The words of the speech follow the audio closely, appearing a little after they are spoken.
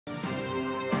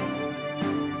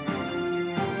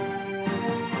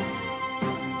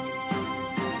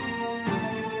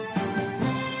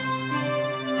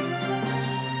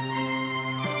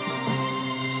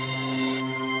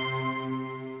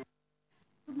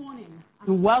morning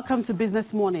and welcome to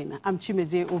Business Morning. I'm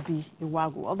Chimeze Obi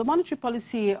Iwagu. Well, the monetary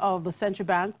policy of the central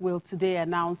bank will today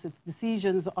announce its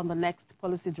decisions on the next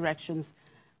policy directions.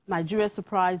 Nigeria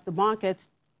surprised the market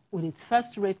with its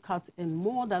first rate cut in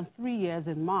more than 3 years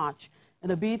in March.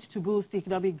 In a bid to boost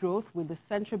economic growth, with the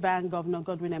central bank Governor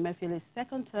Godwin Emefiele's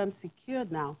second term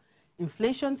secured now,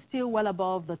 inflation still well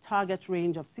above the target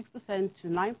range of 6% to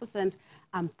 9%,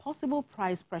 and possible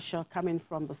price pressure coming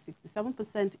from the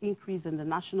 67% increase in the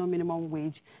national minimum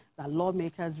wage that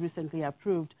lawmakers recently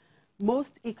approved.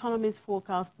 Most economists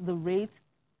forecast the rate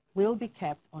will be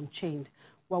kept unchanged.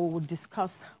 Well, we will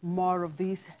discuss more of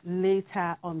this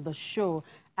later on the show.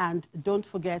 And don't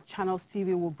forget, Channels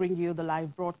TV will bring you the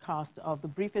live broadcast of the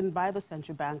briefing by the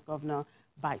central bank governor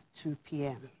by 2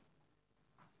 p.m.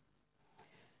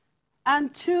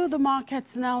 And to the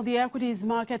markets now. The equities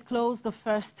market closed the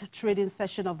first trading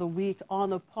session of the week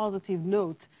on a positive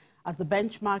note as the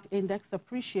benchmark index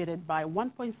appreciated by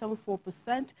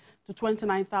 1.74% to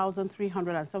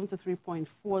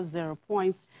 29,373.40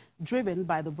 points, driven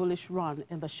by the bullish run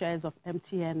in the shares of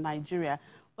MTN Nigeria.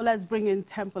 Well, let's bring in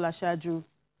Temple Ashaju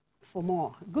for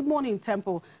more. Good morning,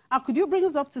 Temple. Could you bring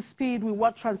us up to speed with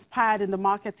what transpired in the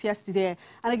markets yesterday?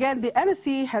 And again, the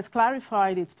NSE has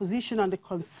clarified its position on the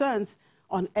concerns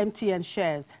on MTN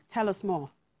shares. Tell us more.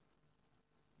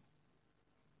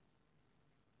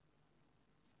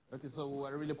 Okay, so we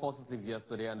were really positive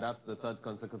yesterday, and that's the third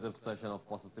consecutive session of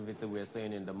positivity we're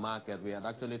seeing in the market. We had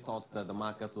actually thought that the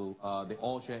market will, the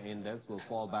all-share index will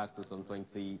fall back to some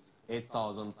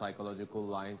 28,000 psychological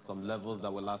lines, some levels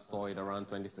that we last saw it around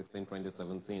 2016,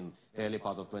 2017, early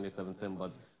part of 2017.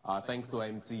 But thanks to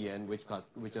MTN, which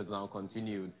has now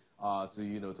continued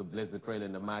to blaze the trail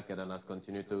in the market and has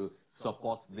continued to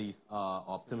support this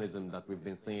optimism that we've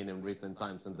been seeing in recent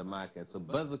times in the market. So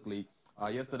basically,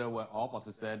 yesterday we're up, as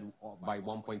I said, by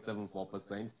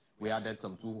 1.74%. We added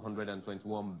some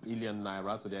 221 billion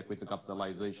naira to the equity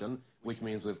capitalization, which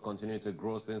means we've continued to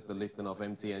grow since the listing of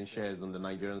MTN shares on the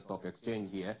Nigerian Stock Exchange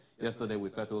here. Yesterday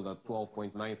we settled at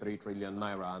 12.93 trillion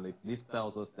naira, and this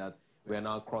tells us that we are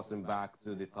now crossing back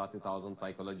to the 30,000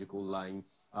 psychological line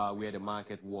where the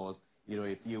market was,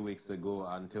 a few weeks ago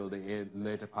until the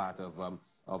later part of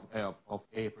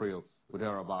April.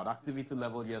 About activity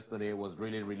level yesterday was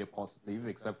really, really positive,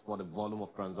 except for the volume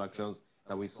of transactions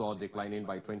that we saw declining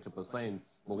by 20%.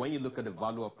 But when you look at the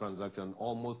value of transaction,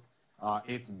 almost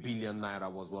 8 billion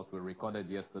naira was what we recorded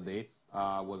yesterday,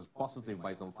 was positive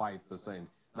by some 5%.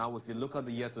 Now, if you look at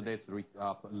the year-to-date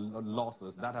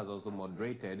losses, that has also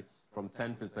moderated from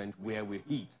 10% where we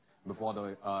hit before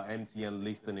the MTN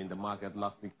listing in the market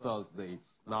last week Thursday.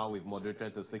 Now we've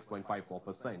moderated to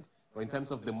 6.54%. So in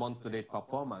terms of the month-to-date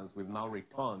performance, we've now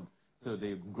returned to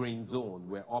the green zone.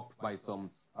 We're up by some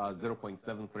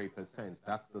 0.73%.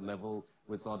 That's the level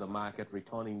we saw the market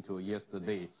returning to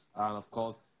yesterday. And of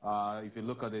course, if you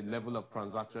look at the level of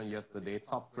transaction yesterday,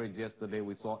 top trades yesterday,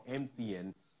 we saw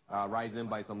MTN rising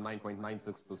by some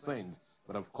 9.96%.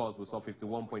 But of course, we saw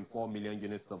 51.4 million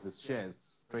units of its shares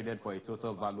traded for a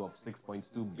total value of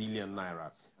 6.2 billion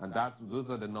naira. And those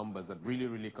are the numbers that really,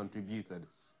 really contributed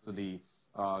to the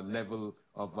level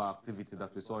of activity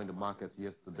that we saw in the markets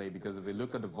yesterday. Because if we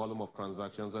look at the volume of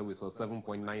transactions, we saw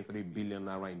 7.93 billion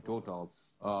naira in total.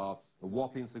 A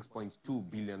whopping 6.2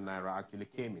 billion naira actually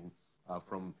came in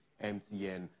from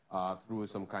MTN through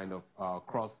some kind of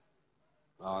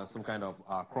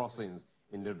crossings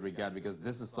in that regard. Because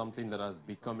this is something that has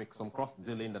become some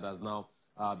cross-dealing that has now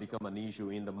become an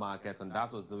issue in the market, and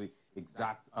that was the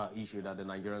exact issue that the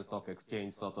Nigerian Stock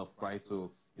Exchange sort of tried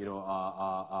to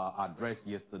address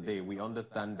yesterday. We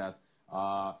understand that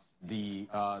the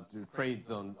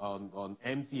trades on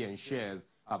MTN shares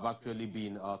have actually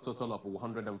been a total of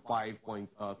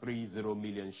 105.30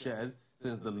 million shares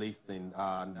since the listing,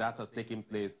 and that has taken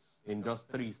place in just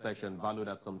 3 sessions, valued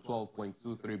at some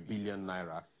 12.23 billion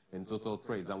naira in total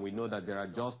trades. And we know that there are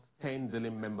just 10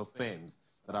 dealing member firms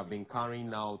that have been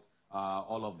carrying out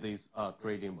all of this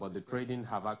trading, but the trading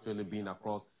have actually been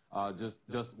across just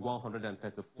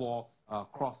 134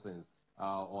 crossings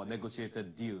or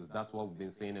negotiated deals. That's what we've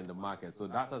been seeing in the market. So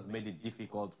that has made it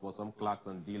difficult for some clerks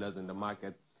and dealers in the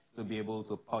market to be able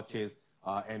to purchase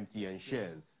MTN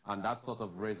shares, and that sort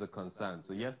of raised a concern.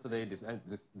 So yesterday,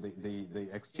 the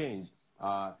exchange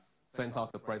sent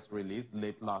out a press release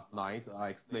late last night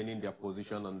explaining their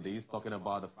position on this, talking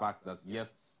about the fact that, yes,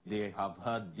 they have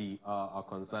heard the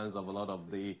concerns of a lot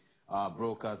of the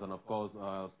brokers and, of course,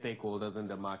 stakeholders in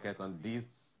the market, and these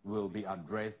will be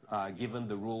addressed given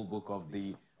the rule book of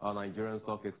the Nigerian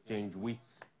Stock Exchange, which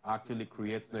actually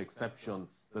creates no exception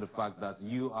to the fact that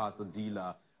you as a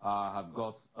dealer have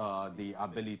got the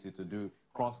ability to do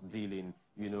cross-dealing,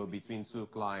 between two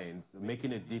clients,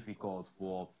 making it difficult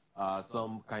for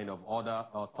some kind of other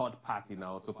third party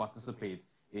now to participate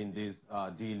in these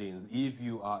dealings if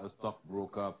you are a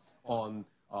stockbroker on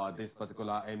this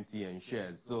particular MTN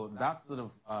shares. So that sort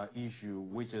of issue,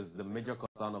 which is the major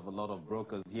concern of a lot of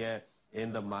brokers here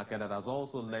in the market, that has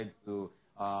also led to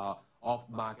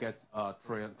off-market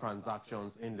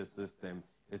transactions in the system,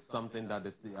 is something that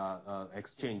the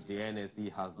exchange, the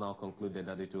NSE, has now concluded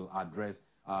that it will address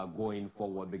going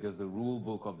forward, because the rule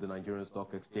book of the Nigerian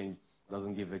Stock Exchange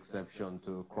doesn't give exception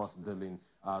to cross-dealing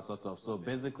sort of. So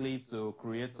basically, to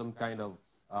create some kind of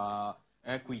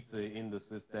equity in the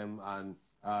system and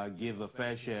give a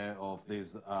fair share of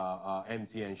these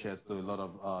MTN shares to a lot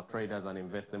of traders and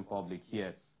investing public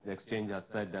here, the exchange has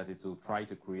said that it will try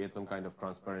to create some kind of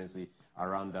transparency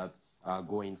around that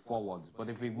going forward. But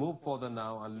if we move further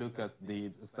now and look at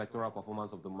the sectoral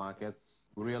performance of the markets,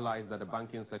 we realize that the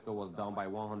banking sector was down by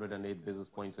 108 basis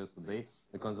points yesterday.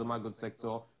 The consumer goods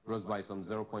sector rose by some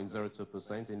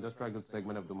 0.02%. Industrial goods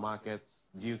segment of the market,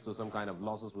 due to some kind of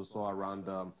losses we saw around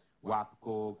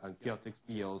WAPCO and Kiotics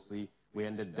PLC, we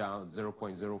ended down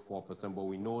 0.04%, but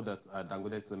we know that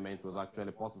Dangote Cement was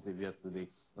actually positive yesterday,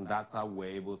 and that's how we're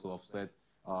able to offset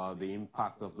the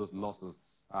impact of those losses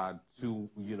to,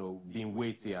 being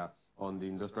weightier on the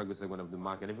industrial goods segment of the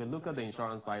market. If you look at the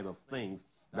insurance side of things,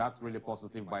 that's really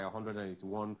positive by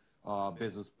 181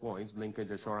 basis points. Linkage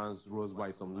assurance rose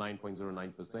by some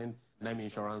 9.09%. NEM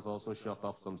insurance also shot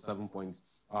up some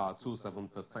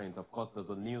 7.27%. Of course, there's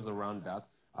a news around that,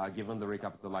 given the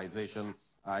recapitalization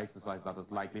exercise that is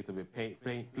likely to be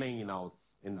playing out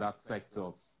in that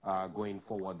sector going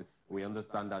forward. We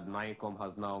understand that NICOM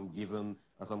has now given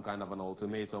some kind of an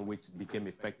ultimatum, which became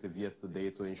effective yesterday,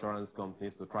 to insurance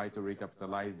companies to try to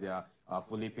recapitalize their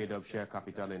fully paid up share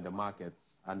capital in the market.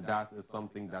 And that is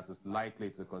something that is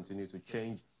likely to continue to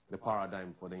change the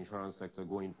paradigm for the insurance sector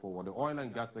going forward. The oil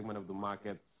and gas segment of the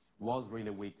market was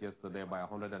really weak yesterday by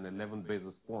 111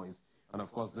 basis points. And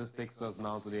of course, this takes us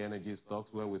now to the energy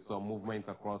stocks, where we saw movements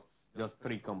across just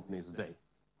three companies today.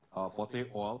 Forte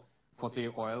Oil,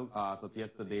 as of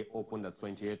yesterday, opened at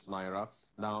 28 naira.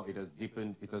 Now it has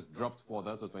deepened, it has dropped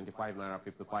further to 25 naira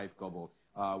 55 kobo.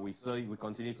 We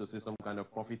continue to see some kind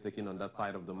of profit taking on that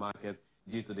side of the market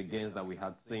due to the gains that we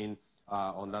had seen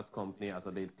on that company as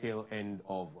at the tail end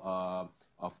of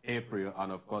April,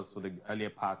 and of course for the earlier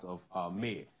part of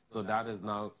May. So that is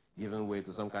now giving way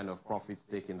to some kind of profit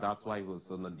taking. That's why it was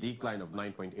on a decline of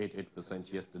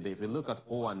 9.88% yesterday. If you look at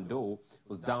O&O, it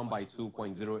was down by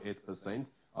 2.08%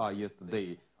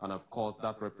 yesterday, and of course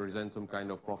that represents some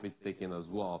kind of profit taking as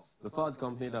well. The third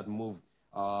company that moved,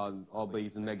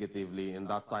 albeit negatively, in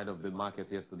that side of the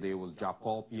market yesterday was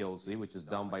Japol PLC, which is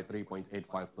down by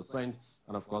 3.85%, and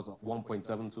of course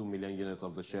 1.72 million units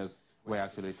of the shares were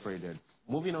actually traded.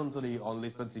 Moving on to the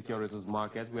unlisted securities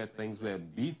market, where things were a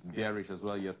bit bearish as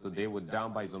well yesterday, we're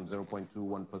down by some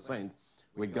 0.21%.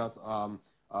 We got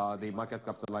the market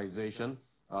capitalization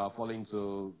falling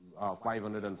to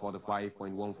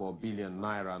 545.14 billion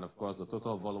naira, and of course the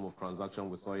total volume of transaction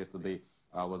we saw yesterday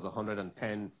was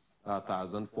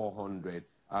 110,400.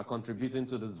 Contributing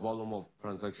to this volume of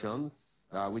transaction,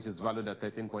 which is valued at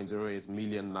 13.08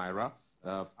 million naira,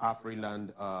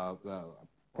 Afriland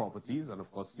Properties, and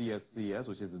of course CSCS,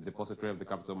 which is the depository of the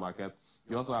capital markets.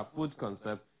 You also have Food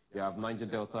Concept, you have Niger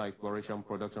Delta Exploration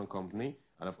Production Company,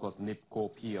 and of course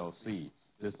NIPCO PLC.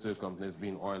 These two companies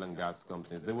being oil and gas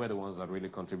companies. They were the ones that really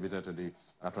contributed to the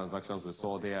transactions we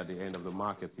saw there at the end of the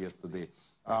markets yesterday.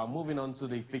 Moving on to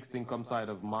the fixed income side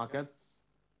of markets,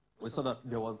 we saw that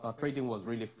there was trading was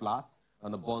really flat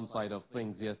on the bond side of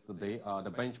things yesterday.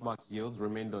 The benchmark yields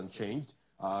remained unchanged.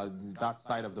 That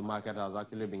side of the market has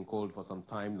actually been cold for some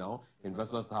time now.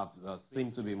 Investors have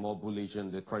seem to be more bullish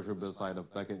in the treasury bill side of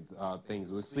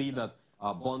things. We see that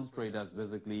bonds traders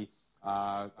basically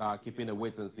are keeping a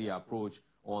wait-and-see approach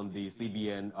on the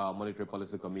CBN Monetary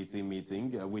Policy Committee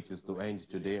meeting, which is to end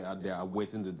today, and they are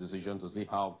awaiting the decision to see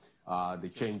how the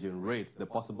change in rates, the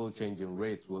possible change in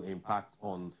rates, will impact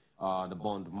on the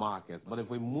bond markets. But if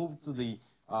we move to the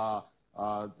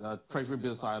treasury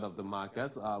bill side of the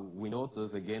market, we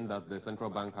notice again that the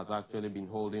central bank has actually been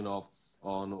holding off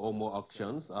on OMO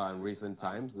auctions in recent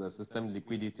times. The system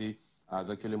liquidity has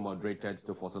actually moderated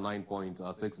to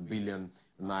 49.6 billion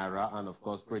naira, and of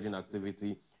course trading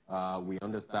activity, we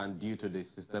understand, due to the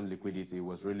system liquidity,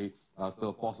 was really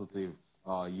still positive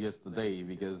yesterday,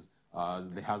 because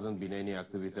there hasn't been any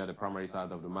activity at the primary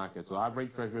side of the market. So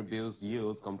average treasury bills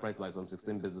yields compressed by some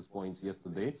 16 basis points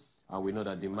yesterday. And we know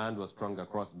that demand was strong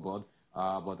across the board,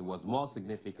 but it was more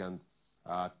significant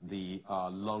at the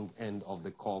long end of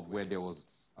the curve where there was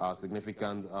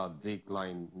significant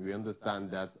decline. We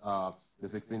understand that the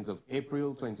 16th of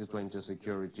April 2020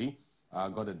 security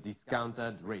got a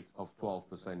discounted rate of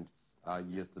 12%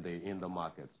 yesterday in the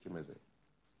markets. Chimeze.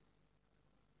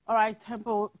 All right,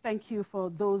 Temple, thank you for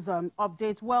those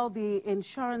updates. Well, the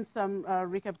insurance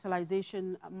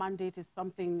recapitalization mandate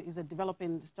is a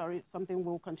developing story, something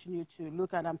we'll continue to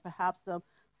look at and perhaps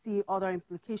see other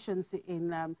implications in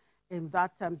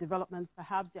that development.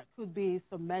 Perhaps there could be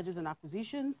some mergers and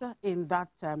acquisitions in that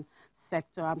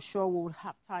sector. I'm sure we'll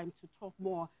have time to talk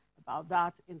more about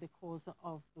that in the course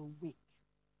of the week.